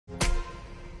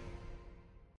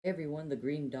Hey everyone, the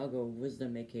Green Doggo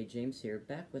Wisdom aka James here,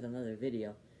 back with another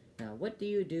video. Now, what do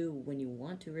you do when you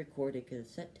want to record a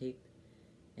cassette tape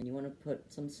and you want to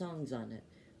put some songs on it?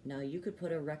 Now, you could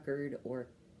put a record or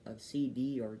a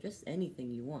CD or just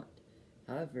anything you want.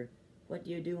 However, what do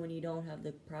you do when you don't have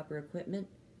the proper equipment?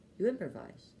 You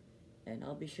improvise. And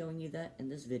I'll be showing you that in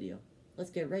this video. Let's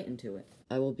get right into it.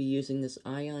 I will be using this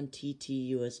Ion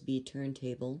TT USB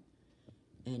turntable,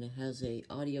 and it has a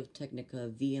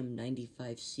Audio-Technica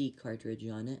VM95C cartridge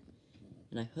on it,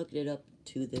 and I hooked it up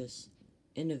to this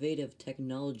innovative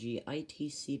technology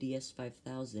ITCDS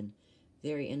 5000.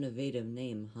 Very innovative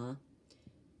name, huh?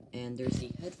 And there's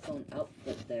the headphone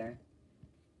output there,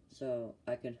 so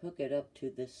I can hook it up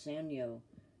to this Sanyo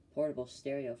portable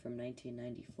stereo from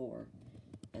 1994,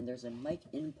 and there's a mic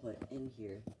input in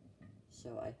here,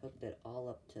 so I hooked it all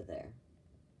up to there.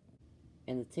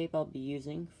 And the tape I'll be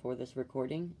using for this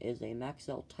recording is a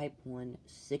Maxell Type 1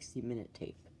 60-minute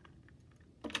tape.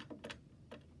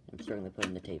 I'm certainly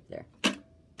putting the tape there.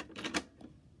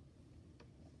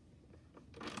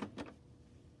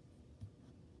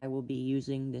 I will be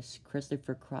using this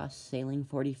Christopher Cross Sailing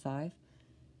 45,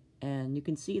 and you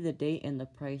can see the date and the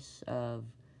price of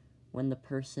when the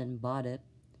person bought it.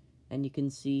 And you can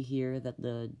see here that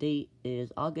the date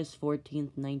is August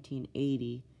 14th,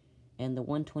 1980, and the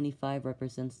 125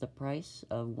 represents the price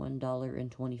of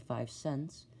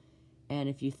 $1.25. And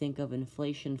if you think of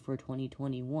inflation for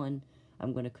 2021,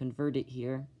 I'm going to convert it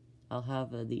here. I'll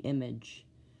have the image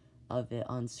of it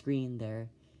on screen there.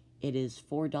 It is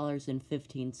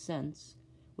 $4.15,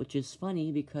 which is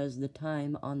funny because the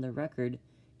time on the record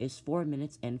is 4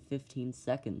 minutes and 15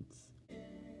 seconds.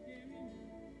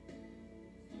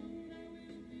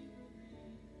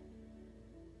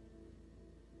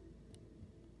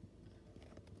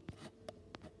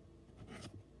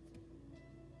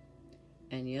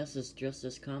 And yes, it's just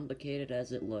as complicated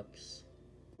as it looks.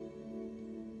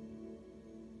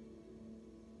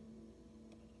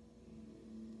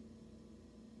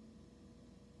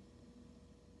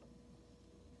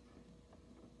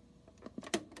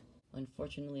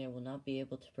 Unfortunately, I will not be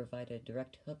able to provide a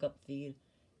direct hookup feed,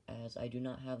 as I do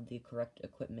not have the correct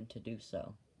equipment to do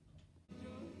so.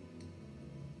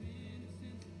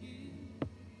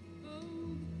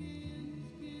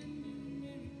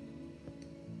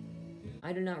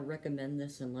 I do not recommend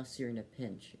this unless you're in a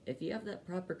pinch. If you have that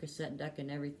proper cassette deck and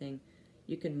everything,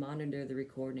 you can monitor the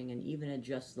recording and even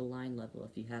adjust the line level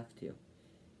if you have to.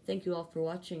 Thank you all for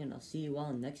watching, and I'll see you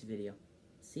all in the next video.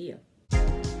 See ya.